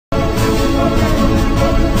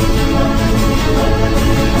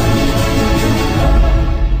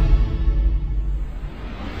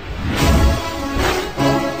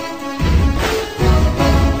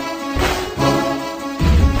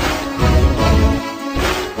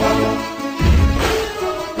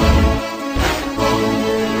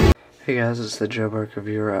Hey guys, it's the Jailbreak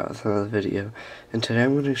Reviewer out with another video, and today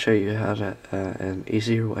I'm going to show you how to an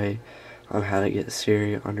easier way on how to get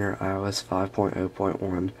Siri on your iOS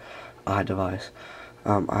 5.0.1 iDevice.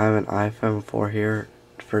 I have an iPhone 4 here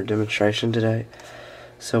for demonstration today.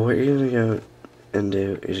 So what you're going to go and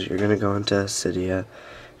do is you're going to go into Cydia,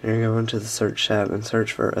 you're going to go into the search tab and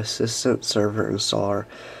search for AssistantServer installer.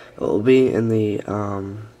 It will be in the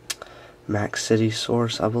MacCiti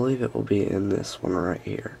source. I believe it will be in this one right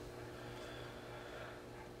here.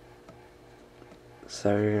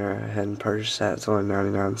 So you're going to go ahead and purchase that. It's only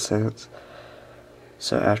 99 cents.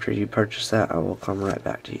 So after you purchase that, I will come right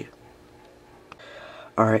back to you.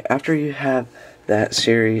 Alright, after you have that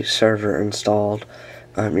Siri server installed,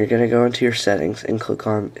 you're going to go into your settings and click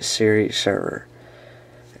on Siri server.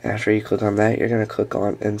 After you click on that, you're going to click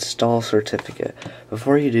on install certificate.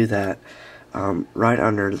 Before you do that, right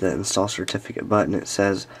under the install certificate button,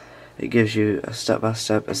 it gives you a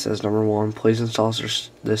step-by-step. It says number 1, please install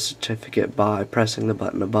this certificate by pressing the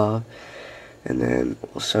button above. And then,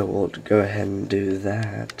 so we'll go ahead and do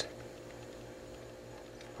that.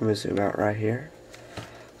 Let me zoom out right here.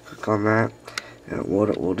 Click on that. And what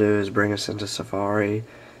it will do is bring us into Safari.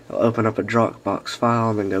 It'll open up a Dropbox file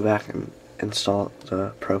and then go back and install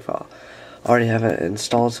the profile. I already have it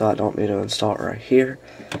installed, so I don't need to install it right here.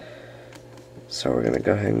 So we're going to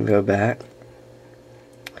go ahead and go back.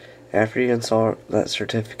 After you install that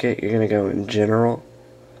certificate, you're going to go in General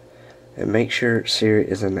and make sure Siri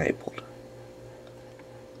is enabled.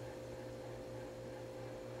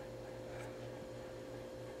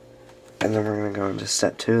 And then we're going to go into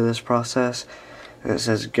step 2 of this process, and it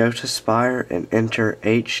says go to Spire and enter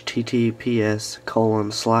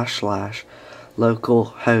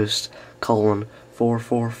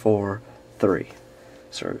https://localhost:4443.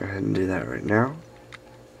 So we're going to go ahead and do that right now.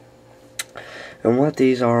 And what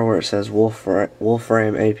these are, where it says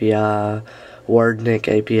Wolfram API, WordNick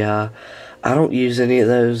API, I don't use any of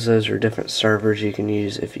those. Those are different servers you can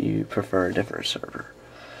use if you prefer a different server.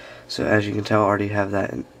 So as you can tell, I already have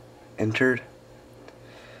that entered.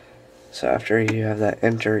 So after you have that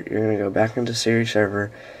entered, you're going to go back into Siri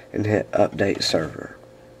server and hit update server.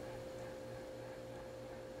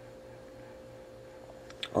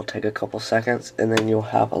 It'll take a couple seconds, and then you'll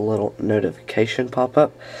have a little notification pop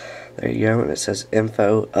up. There you go, and it says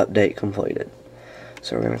info update completed.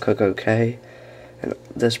 So we're going to click OK, and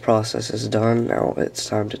this process is done. Now it's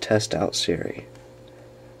time to test out Siri.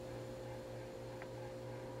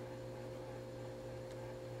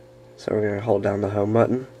 So we're going to hold down the home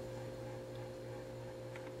button.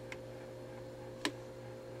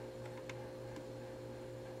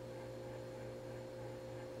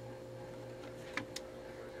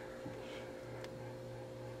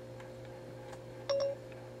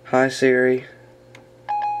 Hi Siri.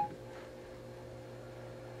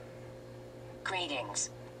 Greetings.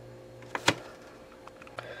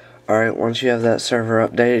 Alright, once you have that server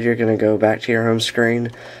updated, you're going to go back to your home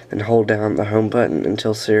screen and hold down the home button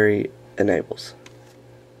until Siri enables.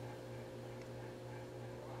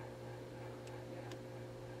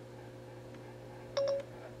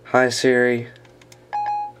 Hi Siri.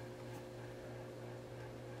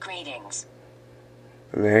 Greetings.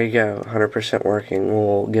 And there you go, 100% working.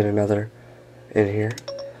 We'll get another in here.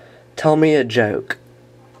 Tell me a joke.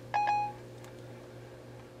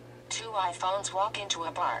 2 iPhones walk into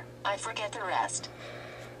a bar. I forget the rest.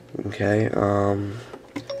 Okay,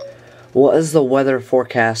 what is the weather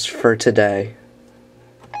forecast for today?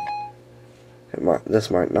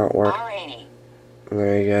 This might not work. R80.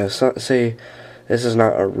 There you go. So, see, this is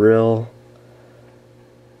not a real.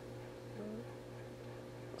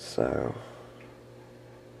 So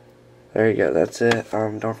there you go, that's it.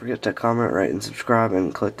 Don't forget to comment, rate, and subscribe,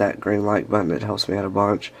 and click that green like button. It helps me out a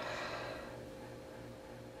bunch.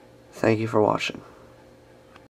 Thank you for watching.